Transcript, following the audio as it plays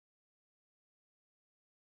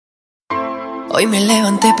Hoy me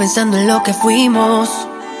levanté pensando en lo que fuimos,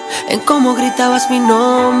 en cómo gritabas mi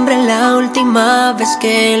nombre la última vez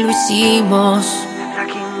que lo hicimos.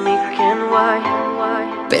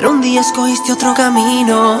 Pero un día escogiste otro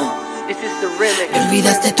camino y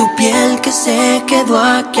olvidaste tu piel que se quedó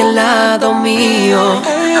aquí al lado mío.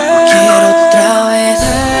 Quiero otra vez.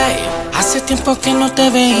 Hace tiempo que no te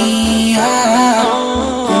veía,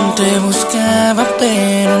 te buscaba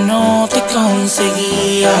pero no te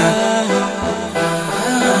conseguía.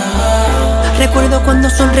 Recuerdo cuando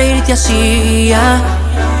sonreír te hacía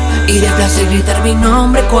y de placer gritar mi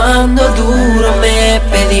nombre cuando duro me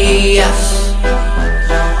pedías.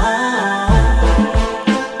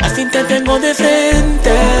 Al fin te tengo de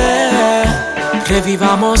frente,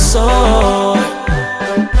 revivamos hoy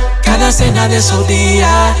cada cena de su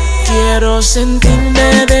día. Quiero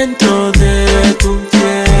sentirme dentro de tu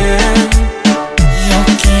piel. Yo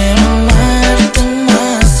quiero amarte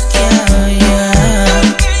más que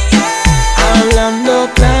ayer. Hablando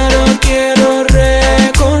claro, quiero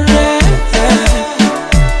recorrer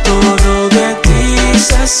todo de ti,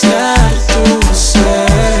 saciar tu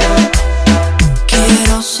ser.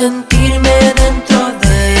 Quiero sentirme dentro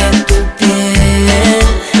de tu piel.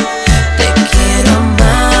 Te quiero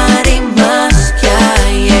amar y más que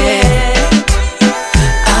ayer.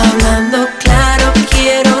 Hablando claro,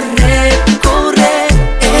 quiero recorrer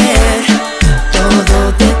todo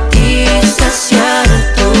de ti, saciar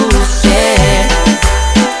tu ser.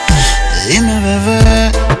 Dime,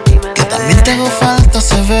 bebé, que también te hago falta,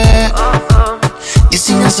 se ve. Y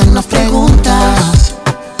sin hacernos preguntas,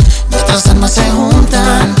 nuestras almas se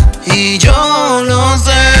juntan. Y yo lo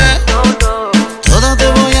sé, todo te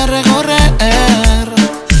voy a recorrer.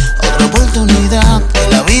 Otra oportunidad que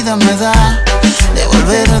la vida me da de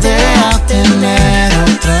volverte a tener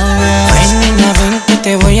otra vez. Ay, niña, ven que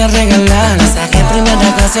te voy a regalar pasaje en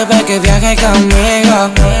primera clase para que viajes conmigo.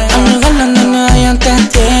 A lugar donde no hayan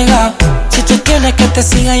testigos. Si tú quieres que te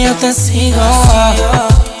siga, yo te sigo.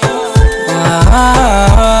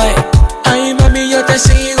 Ay, mami, yo te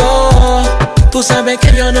sigo. Tú sabes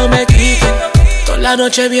que yo no me quito. Toda la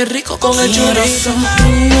noche bien rico con el churrito. Quiero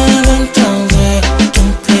sentirme dentro de tu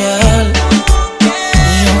piel.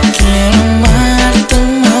 Yo quiero amarte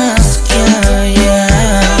más que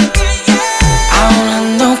ayer.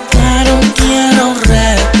 Hablando claro, quiero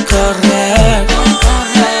recorrer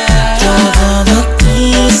todo de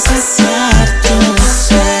ti, saciar tu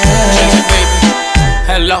ser.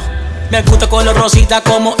 Hello. Me gusta color rosita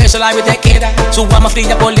como esa labio te queda. Su alma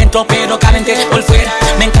fría por dentro pero caliente por fuera.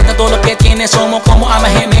 Me encanta todo lo que tiene, somos como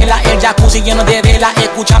almas gemelas. El jacuzzi lleno de velas,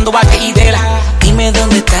 escuchando Vaque y Dela. Dime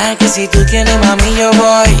dónde estás, que si tú quieres mami yo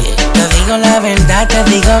voy. Te digo la verdad, te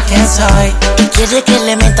digo quién soy. ¿Tú quieres que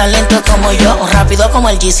le meta lento como yo o rápido como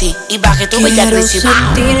el GC? Y baje tu bella crisis. Quiero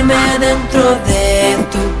sentirme dentro de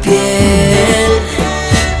tu piel.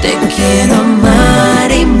 Te quiero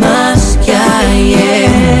amar y más que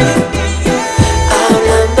ayer.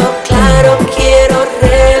 Hablando claro, quiero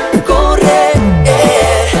recorrer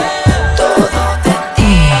todo de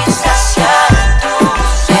ti, saciar tu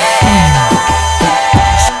ser.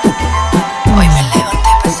 Hoy me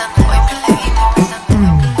levanté pensando, hoy me levanté pensando en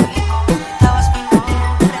lo que fui, cómo gritabas mi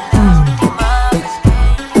nombre la última vez que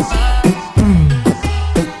lo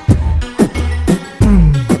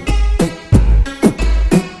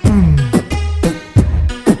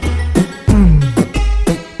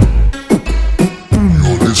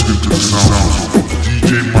You're listening to the sounds of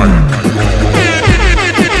DJ Mike.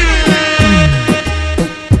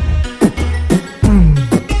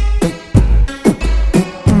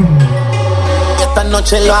 Esta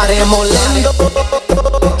noche lo haremos lento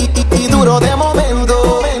y duro de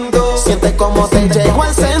momento. Siente como te llego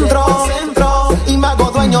al centro y me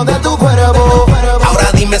hago dueño de tu cuerpo. Ahora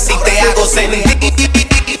dime si te hago sentir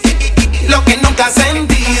lo que nunca has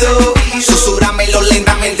sentido. Susúrramelo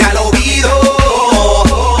lentamente al oído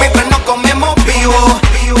mientras nos comemos vivo.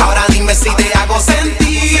 Ahora dime si te hago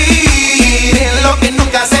sentir lo que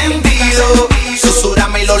nunca has sentido.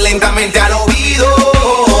 Susúrramelo lentamente al oído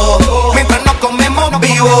mientras nos comemos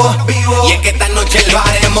vivo. Y es que esta noche lo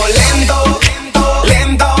haremos lento,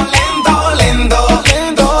 lento, lento, lento,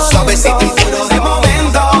 lento, suavecito y duro de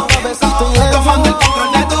momento, tomando el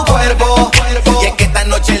control de tu cuerpo. Y es que esta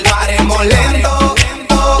noche lo haremos lento,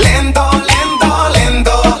 lento, lento,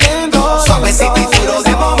 lento, lento, suavecito y duro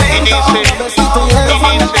de momento,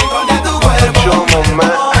 tomando el control de tu cuerpo.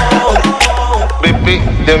 Baby,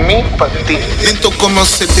 de mí, para ti. Lento como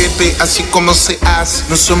se debe, así como se hace.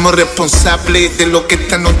 No somos responsables de lo que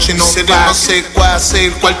esta noche nos pase. No sé cuál hacer,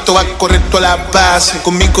 el cuarto va correcto a la base.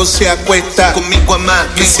 Conmigo se acuesta, conmigo ama.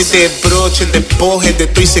 Que se desbroche, el despoje, de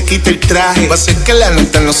todo y se quita el traje. Va a hacer que la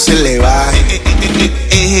nota no se le baje.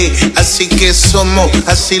 Así que somos,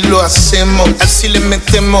 así lo hacemos, así le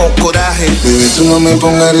metemos coraje. Bebé, tú no me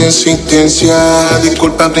pongas resistencia.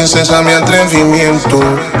 Disculpa, princesa, mi atrevimiento.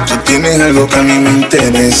 Tú tienes algo que a mí me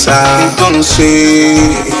interesa. Entonces,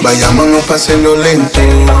 vayámonos pa' hacerlo lento.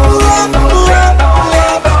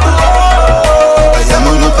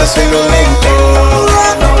 Vayámonos pa' hacerlo lento.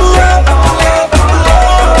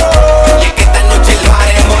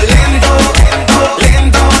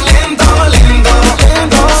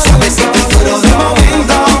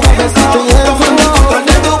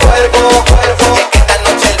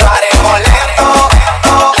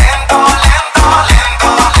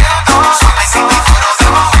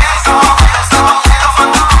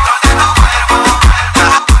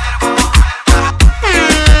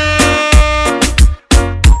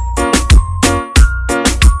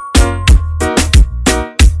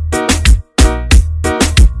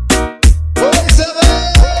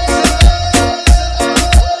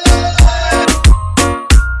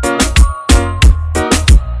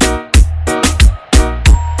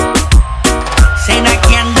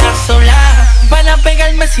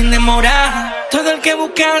 Sin demorar, todo el que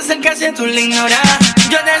busca acercarse tú le ignoras.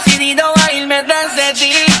 Yo he decidido a irme tras de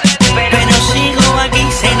ti, pero sigo aquí,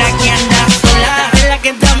 cena que anda sola. Es la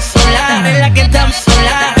que tan sola, es la que tan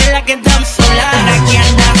sola, es la que tan sola. Cena que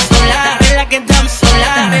anda sola, es la que tan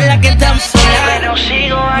sola, es la que tan sola. Pero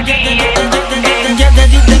sigo aquí. Ya te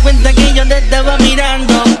diste cuenta que yo te estaba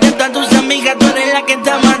mirando. De todas tus amigas tú eres la que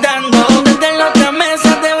está matando. Desde la otra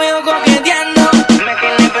mesa te veo coqueteando. Me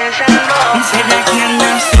quedé pensando, ¿será que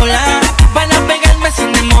andas sola? Van a pegarme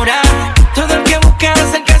sin demorar. Todo el que busca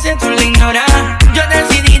acercarse tú le ignoras. Yo he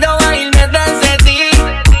decidido a irme tras de ti,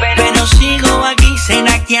 pero sigo aquí,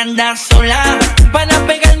 cena que andas sola. Van a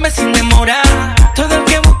pegarme sin demorar. Todo el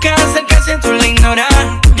que busca acercarse tú le ignoras.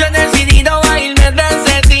 Yo he decidido a irme tras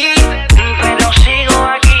de ti, pero sigo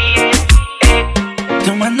aquí,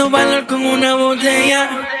 tomando valor con una botella.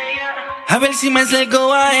 A ver si me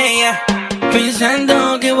acerco a ella,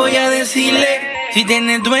 pensando que voy a decirle. Si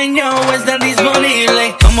tiene dueño o está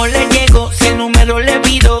disponible. ¿Cómo le llego? Si el número le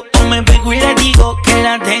pido, o me pego y le digo que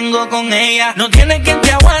la tengo con ella. No tiene quien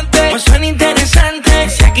te aguante, pues suena interesante.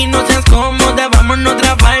 Si aquí no seas cómoda, vámonos a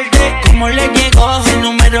otra parte. ¿Cómo le llego? Si el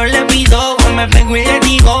número le pido, o me pego y le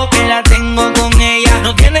digo que la tengo con ella.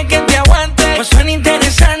 No tiene quien te aguante, pues suena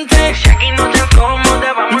interesante. Si aquí no seas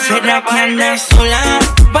cómoda, vámonos a otra parte. ¿Será que andas sola?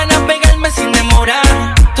 Van a pegarme sin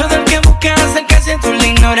demorar. Todo el que busca acercarse tú le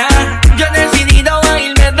ignoras. Yo he decidido a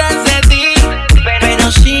irme tras de ti,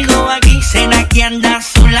 pero sigo aquí, cena que andas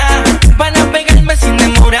sola. Van a pegarme sin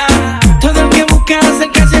demorar. Todo el que busca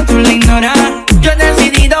acercarse tú le ignoras. Yo he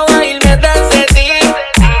decidido a irme tras de ti,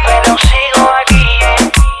 pero sigo aquí.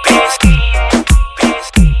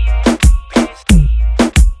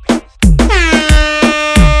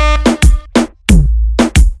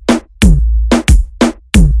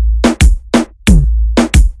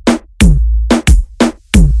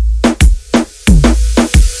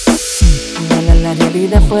 La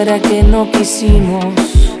realidad fuera que no quisimos,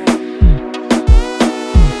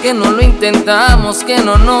 que no lo intentamos, que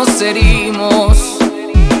no nos herimos.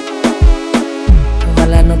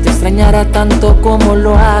 Ojalá no te extrañara tanto como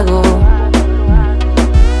lo hago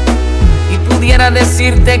y pudiera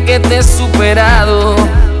decirte que te he superado,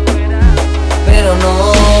 pero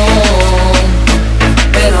no,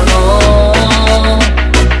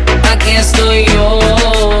 aquí estoy yo.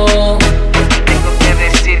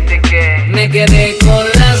 Me quedé con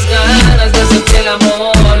las ganas de hacerte el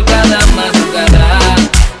amor cada madrugada.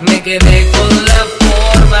 Me quedé con la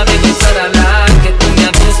forma de besar a la que tú me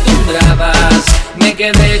acostumbrabas. Me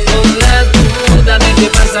quedé con la duda de qué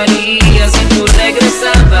pasaría si tú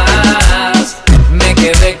regresabas. Me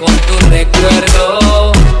quedé con tu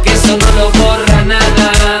recuerdo, que eso no lo borra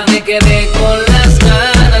nada. Me quedé con las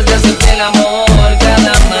ganas de hacerte el amor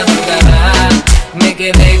cada madrugada. Me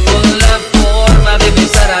quedé con la forma de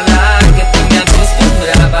besar a la que tú me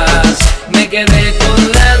acostumbrabas. Me quedé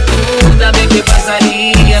con la duda de qué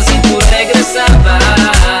pasaría si tú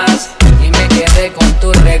regresabas. Y me quedé con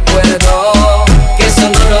tu recuerdo, que eso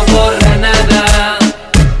no lo borra nada.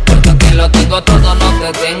 Porque aunque lo tengo todo no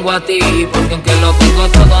te tengo a ti. Porque aunque lo tengo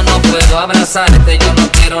todo no puedo abrazarte. Yo no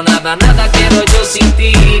quiero nada, nada quiero yo sin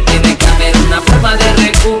ti. Tiene que haber una forma de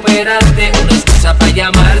recuperarte, una excusa para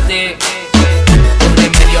llamarte, un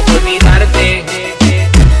remedio para olvidarte.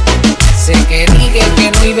 Sé que dije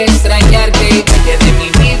que no iba a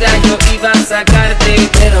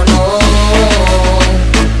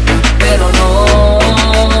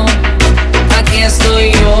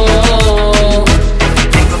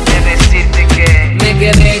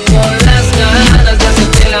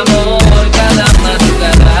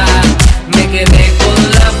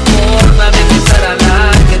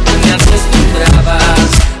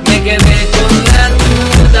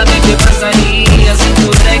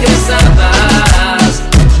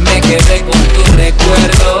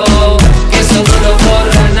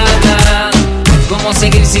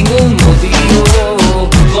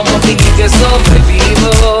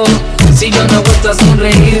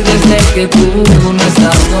sonreír desde que tú no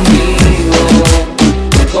estás conmigo.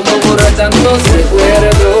 Como borrar tantos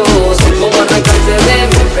recuerdos, como arrancarte de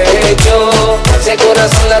mi pecho. Si el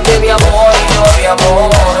corazón late de amor y yo de amor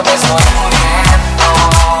me estoy muriendo.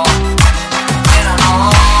 Pero no,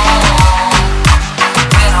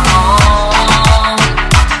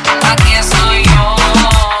 aquí estoy yo.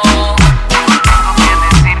 Tengo que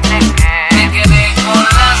decirte que me quedé con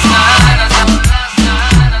las ganas.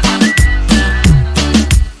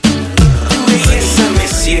 Tu belleza me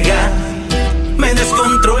ciega, me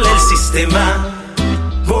descontrola el sistema.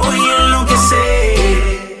 Voy a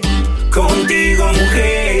enloquecer contigo,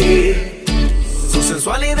 mujer. Tu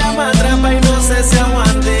sensualidad me atrapa y no sé si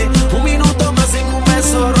aguante. Un minuto más sin un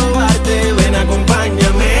beso robarte. Ven,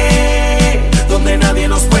 acompáñame donde nadie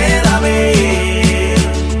nos pueda ver.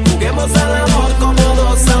 Juguemos al amor como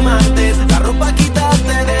dos amantes. La ropa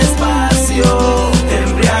quítate despacio.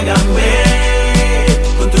 Embriágame,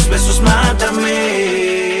 con tus besos mátame.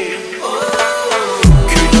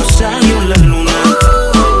 Que hoy no salió la luna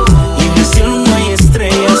y en el cielo no hay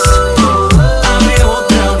estrellas. Abre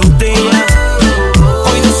otra botella,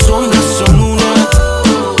 hoy dos sombras son una.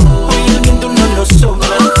 Hoy el viento no nos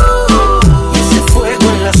sopla y ese fuego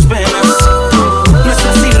en las venas.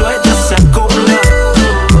 Nuestra silueta se acopla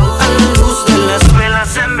a la luz de las velas.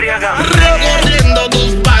 Embriágame. Recorriendo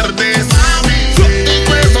tus partes, tus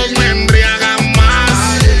besos me embriagan más.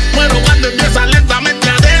 Muero cuando empiezas lentamente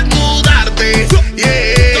a desnudarte.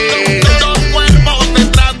 Dos cuerpos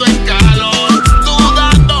entrando en calor,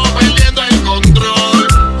 sudando, perdiendo el control.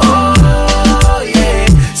 Oye,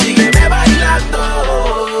 sígueme bailando,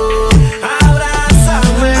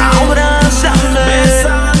 abrázame,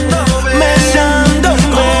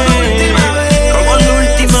 besándome, como la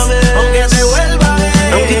última vez,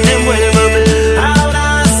 aunque te vuelva a ver,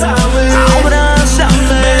 abrázame,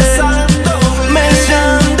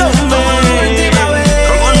 besándome,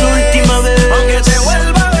 como la última vez,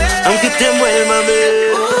 aunque te vuelva a ver,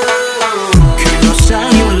 que hoy no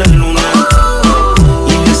salió la luna y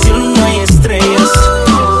en el cielo no hay estrellas.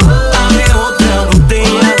 Abre otra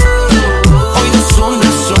botella, hoy dos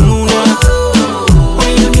sombras son una.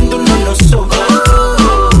 Hoy el viento no nos sopla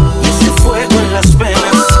y ese fuego en las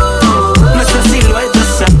venas. Nuestra silueta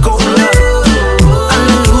se acopla a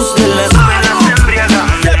la luz de las velas.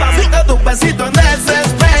 Embriágame. Despacito tu besito en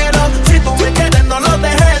desespero. Si tú me quieres no lo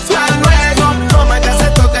dejes para luego. No me hagas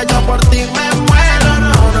esto que yo por ti me muero.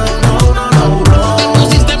 No. Te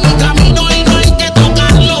pusiste en mi camino y no hay que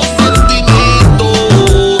tocar los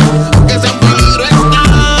sentimientos, que sea un peligro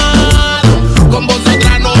estar con vos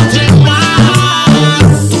otra noche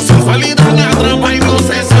más. Tu sensualidad me atrapa y no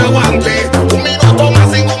sé si aguante. Un minuto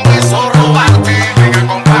más sin un beso robarte. Ven,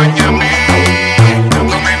 acompáñame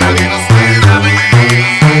donde nadie nos pueda ver.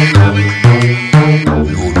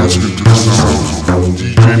 You're listening to the sounds of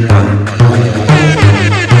DJ Mike.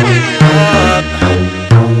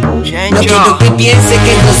 No quiero que piense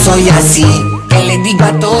que yo soy así, que le digo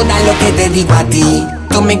a todas lo que te digo a ti.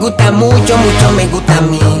 Tú me gustas mucho, mucho me gusta a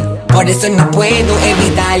mí. Por eso no puedo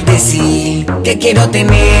evitar decir que quiero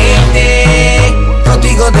tenerte,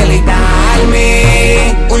 contigo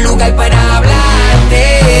deleitarme, un lugar para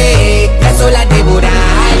hablarte, las olas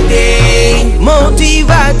devorarte.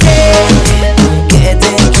 Motívate, que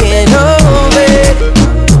te quiero ver.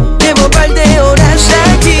 Llevo un par de horas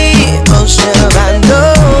aquí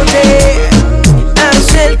observándote.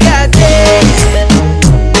 Acércate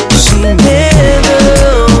sin miedo.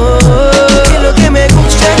 Que lo que me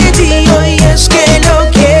gusta de ti hoy es que lo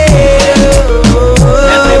quiero.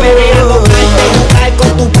 Me atreveré a tocarte, jugar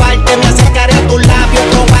con tu parte. Me acercaré a tus labios,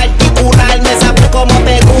 probarte y curarme. Saber cómo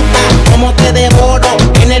te gusta, cómo te devoro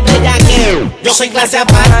en el bellaqueo. Yo soy clase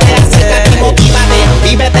aparte, acércate y motívate.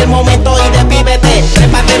 Vívete el momento y despívete.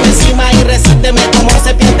 Trépateme encima y resísteme como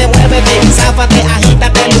serpiente. Muévete, záfate,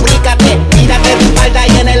 agítate, lubrícate. Mírate tu espalda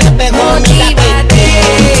y en el espejo mírate.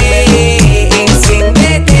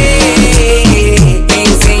 Enciéndete,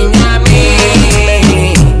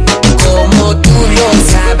 enséñame como tú lo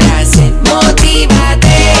sabrás hacer.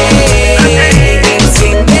 Motívate,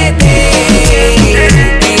 enciéndete,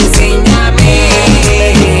 enséñame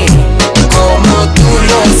como tú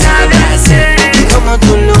lo sabrás hacer. Como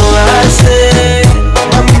tú lo haces,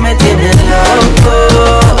 a mí me tienes loco.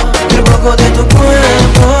 El poco de tu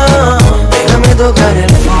cuerpo, déjame tocar el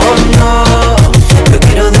fondo. Yo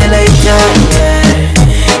quiero deleitarte,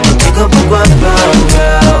 contigo poco a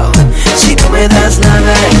poco. Si tú me das la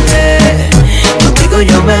verde, contigo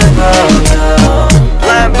yo me pongo.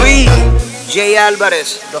 Plan B, J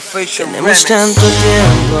Álvarez, The Fisher Tenemos tanto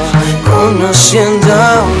tiempo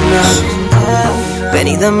conociéndonos. Ven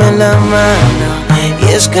y dame la mano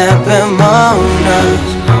escapémonos.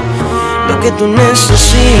 Lo que tú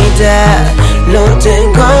necesitas lo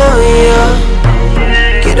tengo yo.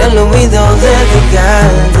 Quiero al oído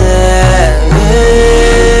dedicarte.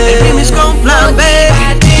 El remix con Plan B.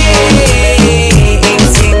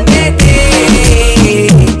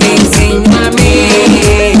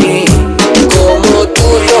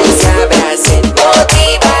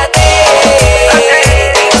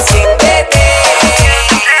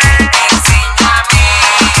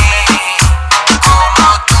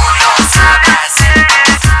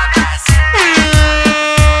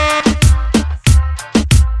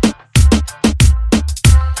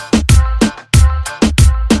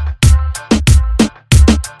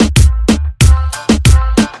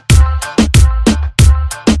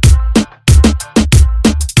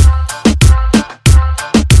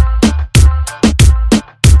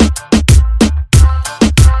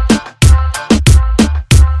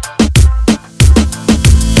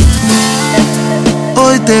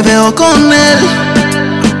 Te veo con él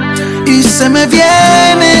y se me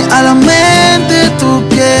viene a la mente tu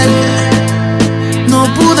piel. No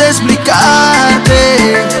pude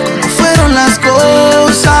explicarte cómo fueron las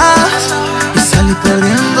cosas y salí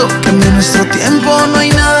perdiendo, que en nuestro tiempo no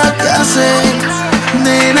hay nada que hacer.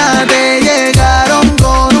 Nena, te llegaron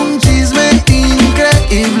con un chisme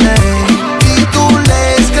increíble y tú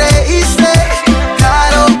les creíste.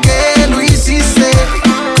 Claro que lo hiciste.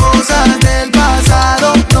 Cosas del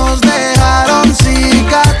pasado nos dejaron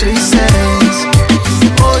cicatrices.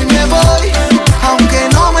 Hoy me voy, aunque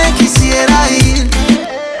no me quisiera ir.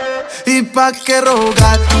 ¿Y pa' qué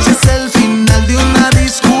rogar si es el final de una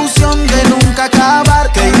discusión de nunca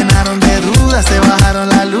acabar? Te llenaron de dudas, te bajaron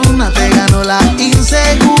la luna, te ganó la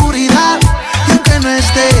inseguridad. Y aunque no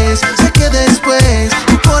estés, sé que después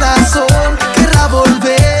tu corazón querrá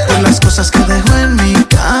volver por las cosas que dejó en mi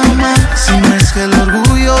cama. Si no es que el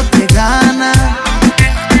orgullo te gana.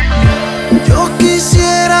 Yo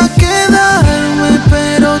quisiera quedarme,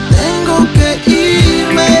 pero tengo que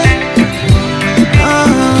irme.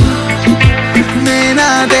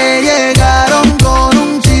 Nena, te llegaron con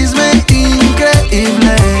un chisme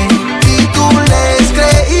increíble y tú les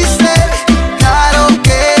creíste. Claro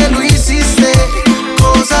que lo hiciste.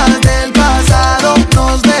 Cosas del pasado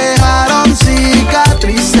nos dejaron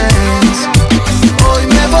cicatrices. Hoy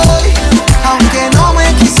me voy, aunque no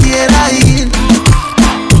me quisiera ir.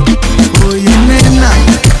 Oye, nena,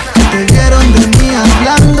 te vieron de mí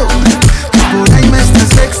hablando, por ahí me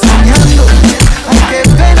estás extrañando. Ay, qué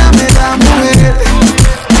pena me da, mujer.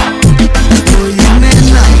 Oye,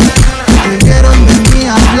 nena, te vieron de mí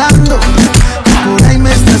hablando, por ahí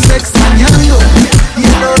me estás extrañando. Y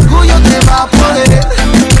el orgullo te va a poder.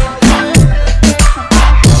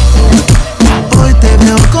 Hoy te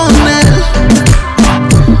veo con él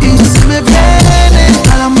y se me viene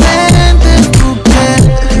a la mente tu piel.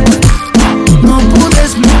 No pude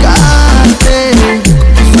explicarte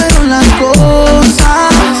cómo fueron las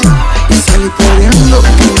cosas y salí perdiendo,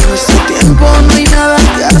 que en nuestro tiempo no hay nada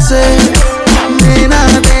que hacer. Nena,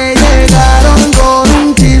 te llegaron con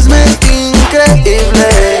un chisme increíble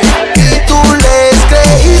y tú les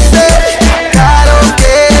creíste. Claro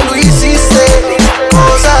que lo hiciste.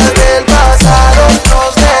 Cosas del pasado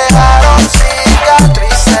nos dejaron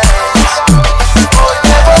cicatrices. Hoy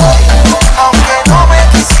me voy, aunque no me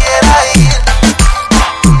quisiera ir.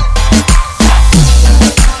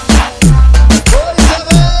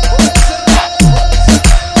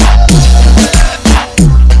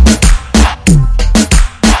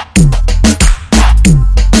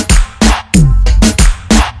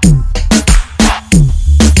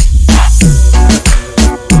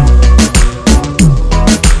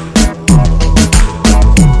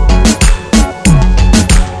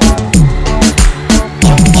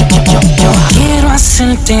 Quiero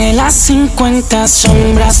hacerte las 50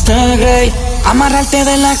 sombras de Grey, amarrarte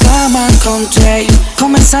de la cama con Jay,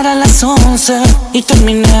 comenzar a las 11 y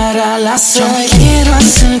terminar a las 6. Yo quiero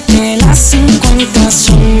hacerte las 50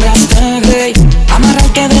 sombras de Grey,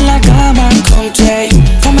 amarrarte de la cama con Jay,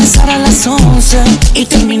 comenzar a las 11 y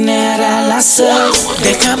terminar a las 6.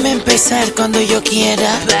 Déjame empezar cuando yo quiera.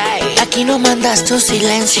 Aquí no mandas tu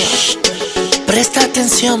silencio. Presta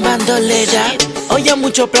atención, bandolera. Hoy a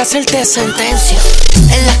mucho placer te sentencio.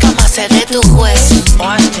 En la cama seré tu juez.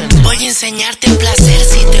 Voy a enseñarte placer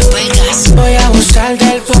si te pegas. Voy a abusar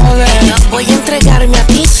del poder. Voy a entregarme a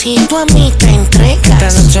ti si tú a mí te entregas.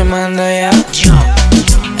 Esta noche mando yo.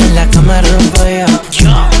 En la cama rompo yo.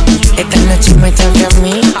 Esta noche me toca a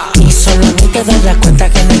mí. Y solo a mí te das la cuenta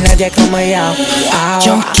que no hay nadie como yo.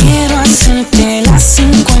 Yo quiero hacerte las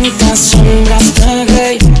 50 sombras de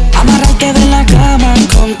Grey, amarrarte de la cama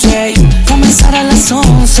con Jay, comenzar a las las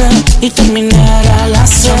 11 y terminar a las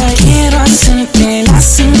 6. Quiero hacerte las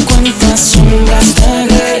 50 sombras de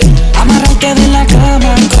Grey, amarrarte de la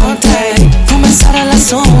cama con té, comenzar a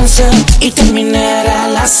las 11 y terminar a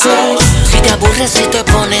las 6. Si te aburres y te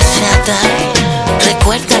pones chata,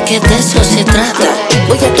 recuerda que de eso se trata.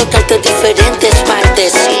 Voy a tocarte diferentes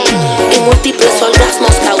partes y múltiples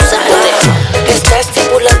orgasmos causarte. Está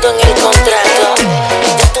estipulado en el contrato,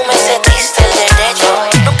 ya tú me cediste el derecho.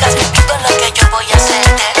 Nunca has vivido lo que yo voy a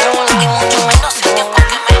hacerte, y mucho menos el tiempo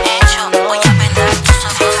que me he hecho. Voy a vendar tus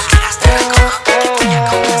ojos hasta el coco, te voy a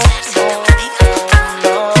complacer si te me digas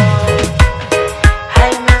no.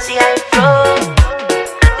 Ay, Nancy, ay, flow.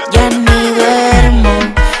 Ya ni duermo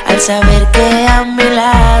al saber que a mi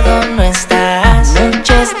lado no estás.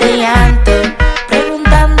 Noches de llanto,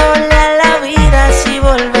 preguntándole a la vida si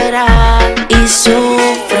volverá. Y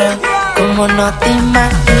sufro como no te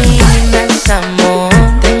imaginas, amor.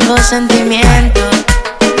 Tengo sentimientos,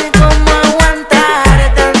 de cómo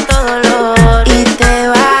aguantar tanto dolor. Y te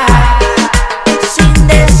vas sin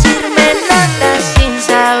decirme nada, sin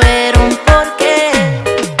saber un porqué.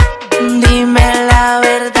 Dime la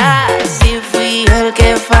verdad, si fui yo el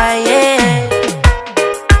que fallé.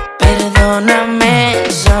 Perdóname,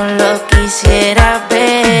 solo quisiera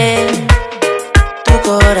ver tu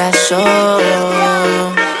corazón.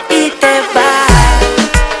 Y te vas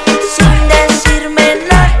sin decirme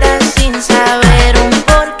nada, sin saber un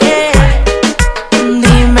porqué.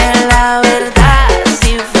 Dime la verdad,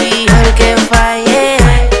 si fui yo el que fallé.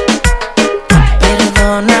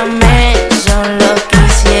 Perdóname, solo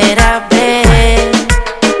quisiera ver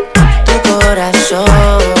tu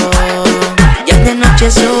corazón. Ya de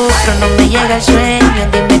noche sufro, no me llega el sueño.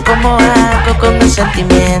 Dime cómo hago con mis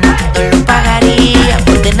sentimientos. No lo pagaría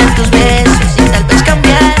por tener tus besos y tal vez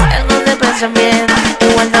cambiar algo de pensamiento.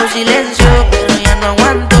 He guardado silencio, pero ya no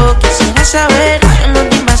aguanto. Quisiera saber, solo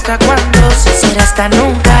dime hasta cuándo. Si será hasta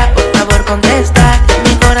nunca, por favor contesta.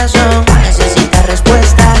 Mi corazón necesita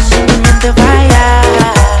respuestas, si mi mente falla.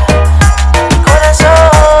 Mi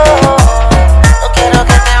corazón, no quiero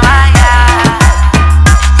que te vayas.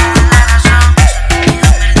 La razón, pido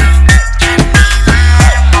perdón, ya ni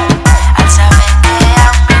duermo al saber que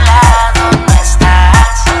a mi lado no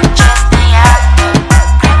estás. Noches de llanto,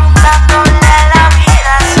 preguntándole a la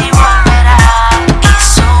vida si volverá. Y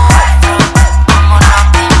sufro como no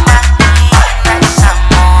te imaginas,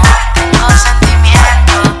 amor. Tengo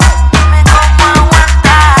sentimientos, dime cómo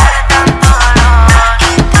aguantar tanto dolor.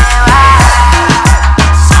 Y te vas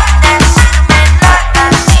sin decirme nada,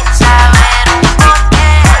 sin saber un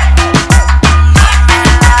porqué. Dime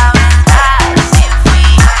la verdad, si fui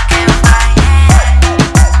yo el que fallé.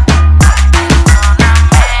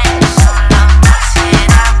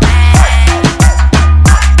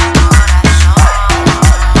 Perdóname,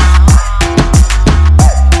 solo quisiera ver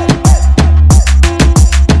tu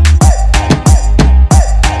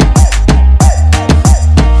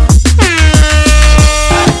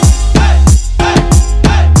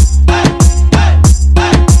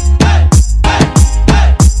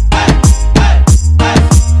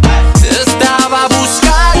Te estaba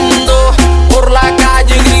buscando por la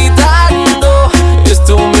calle gritando,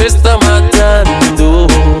 esto me está matando.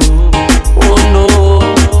 Oh no.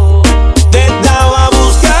 Te estaba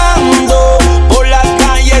buscando por las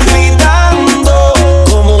calles gritando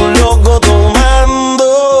como un loco tomando.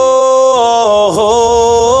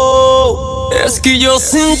 Es que yo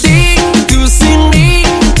sin ti, tú sin mí.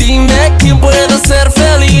 Dime quién puede ser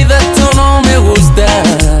feliz. Esto no me gusta,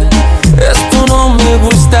 esto no me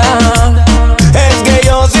gusta. Es que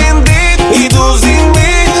yo sin ti y tú sin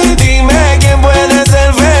mí. Dime quién puede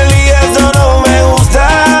ser feliz. Eso no me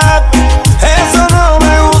gusta, eso no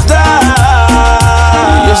me gusta.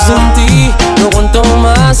 Yo sin ti no aguanto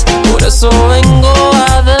más, por eso vengo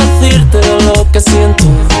a decirte lo que siento.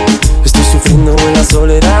 Estoy sufriendo en la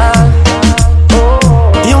soledad.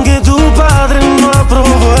 Y aunque tu padre no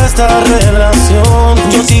aprobó esta relación,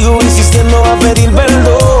 yo sigo insistiendo a pedir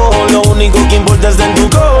perdón. Lo único que importa es en tu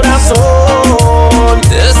corazón.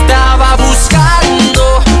 Te estaba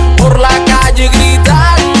buscando por la calle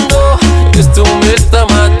gritando, esto me está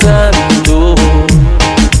matando.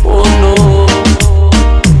 Oh no.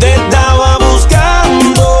 Te estaba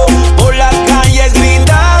buscando por las calles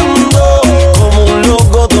gritando como un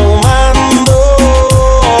loco tomando.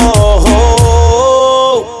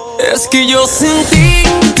 Es que yo sin ti,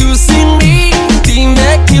 tú sin mí.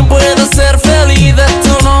 Dime quién puede ser feliz.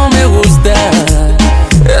 Esto no me gusta,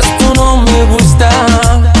 esto no me gusta.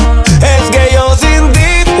 Es que yo sin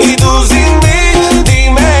ti y tú sin mí.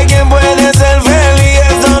 Dime quién puede ser feliz.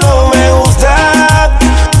 Eso no me gusta,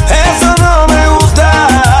 eso no me gusta.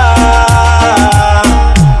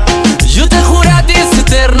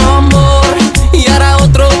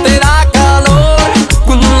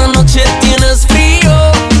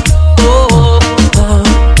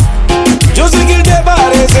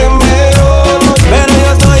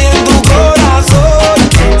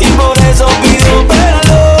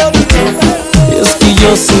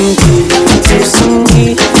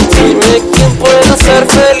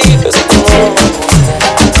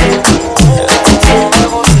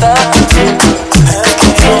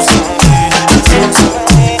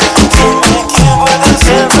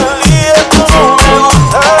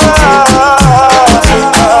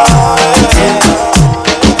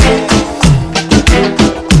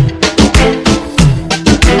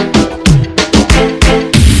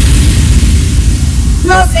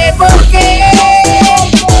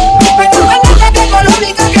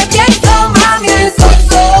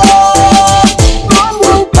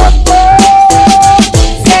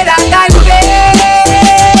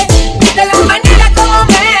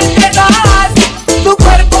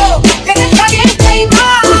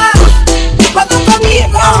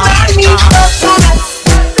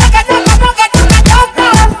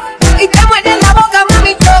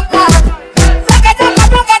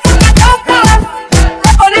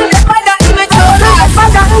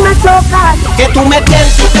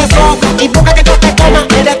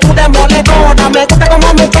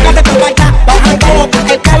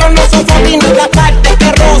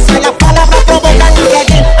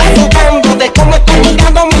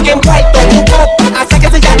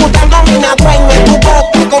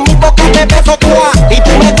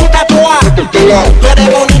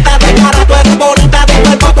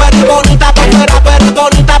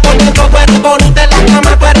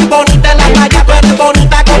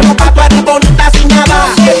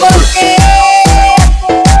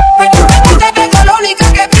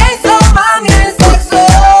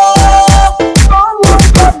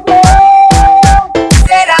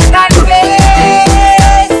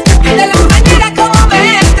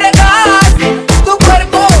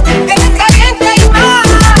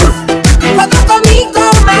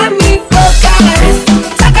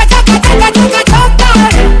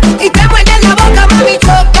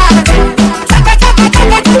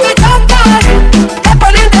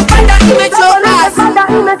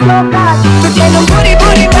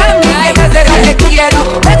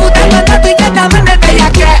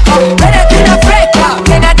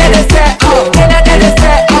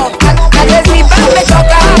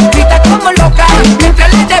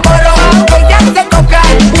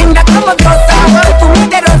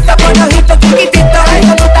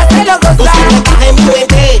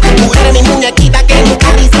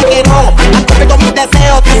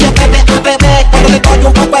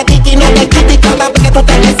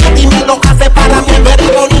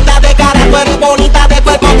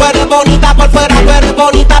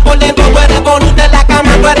 por dentro. Tú eres bonita en la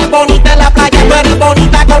cama, tú eres bonita en la playa, tú eres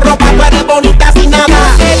bonita con ropa, tú eres bonita sin nada.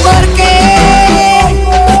 No sé por qué,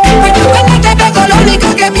 pero cuando te pego lo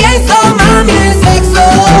único que pienso, mami, es sexo.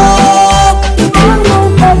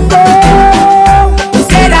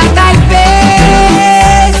 Será tal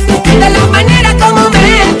vez de la manera como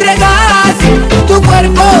me entregas tu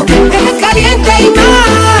cuerpo, eres caliente y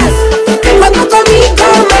más. Cuando conmigo,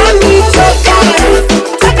 mami, chocas,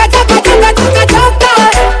 choca, choca, choca, choca, choca,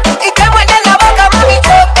 y te muerde la boca, mami,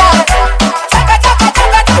 choca, choca, choca,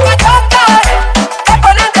 choca, choca, choca, te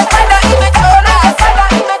pones de espalda y me choras,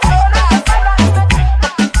 y me choras.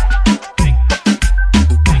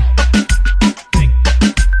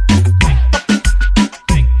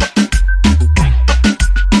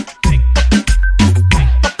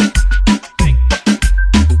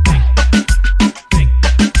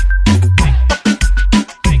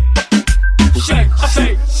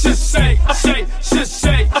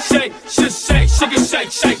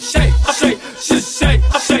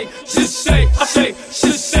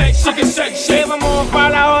 Vamos pa'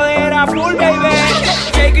 la jodera full, baby.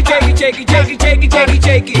 Shake it, shake it, shake it, shake it, shake it, shake it,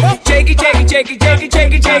 shake it. Shake it, shake it, shake it, shake it,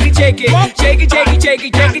 shake it, shake it, shake it. Shake it, shake it, shake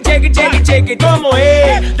it, shake it, shake it, shake it, shake it. ¿Cómo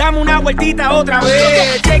es? Dame una vueltita otra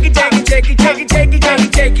vez. Shake it, shake it, shake it, shake it, shake it, shake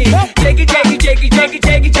it, shake it. Shake it, shake it, shake it, shake it,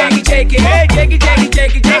 shake it, shake it, shake it. Hey, shake it, shake it,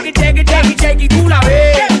 shake it, shake it, shake it, shake it, shake it. Tú la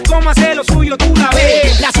ves. Cómo hace lo suyo, tú la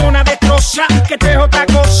ves. La zona destroza, que esto es otra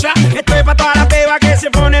cosa. Esto es pa' todas las bebas que se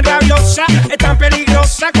ponen rabiosas. Es tan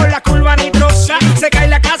peligrosa con la curva nitrosa. Se cae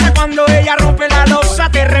la casa cuando ella rompe la losa.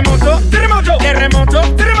 Terremoto, terremoto, terremoto,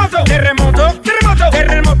 terremoto, terremoto, terremoto,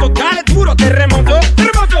 terremoto, dale duro, terremoto,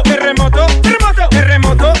 terremoto, terremoto,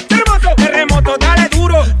 terremoto, terremoto, terremoto, terremoto, dale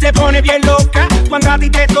duro. Te pone bien loca cuando a ti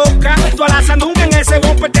te toca. Tú a la sandunga en ese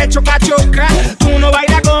bumper te choca, choca. Tú no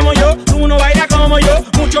bailas como yo, tú no bailas como yo.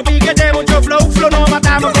 Mucho piquete, mucho flow, flow, nos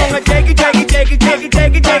matamos con el shake it, shake it, shake it, shake it,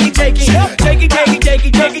 shake it, shake it, shake it. Shake it, shake it, shake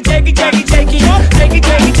it, shake it, shake it, shake it, shake it. Shake it,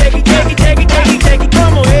 shake it, shake it, shake it, shake it, shake it, shake it.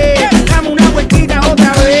 ¿Cómo es? Dame una vueltita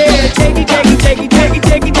otra vez. Shake it, shake it, shake it, shake it,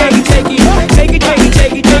 shake it, shake it, shake it. Shake it, shake it,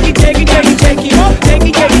 shake it, shake it, shake it, shake it, shake it. Shake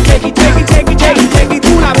it, shake it, shake it, shake it, shake it, shake it, shake it.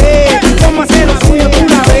 Tú la ves. ¿Cómo hacer lo suyo? Tú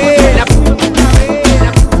la ves.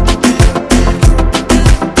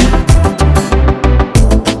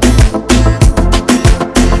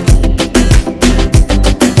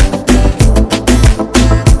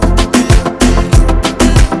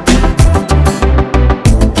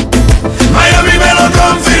 Miami me lo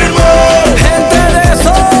confirmó. Gente de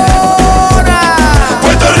zona.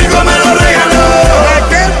 Puerto Rico me lo regaló.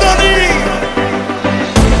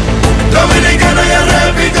 Dominicano ya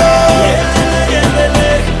repito.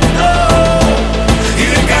 Y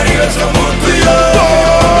del Caribe somos tú y yo.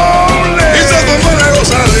 Y somos una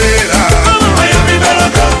gozadera. Miami me lo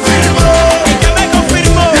confirmó. ¿Y qué me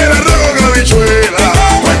confirmó? Y el arroz con habichuela.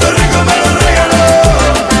 Puerto Rico me lo regaló.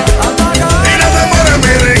 Y las amores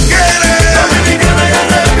me requieren. Dominicana ya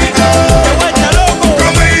repito.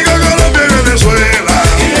 Con México, Colombia y Venezuela.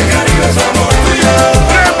 Y del Caribe somos tú y yo.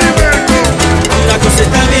 La cosa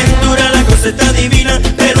está bien dura, la cosa está divina.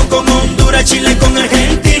 Perú con Honduras, Chile con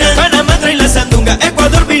Argentina, Panamá trae la sandunga,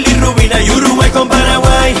 Ecuador, bilirrubina y Uruguay con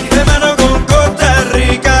Paraguay, hermano con Costa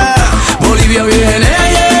Rica. Bolivia viene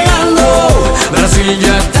llegando, Brasil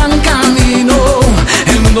ya está en camino,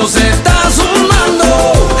 el mundo se está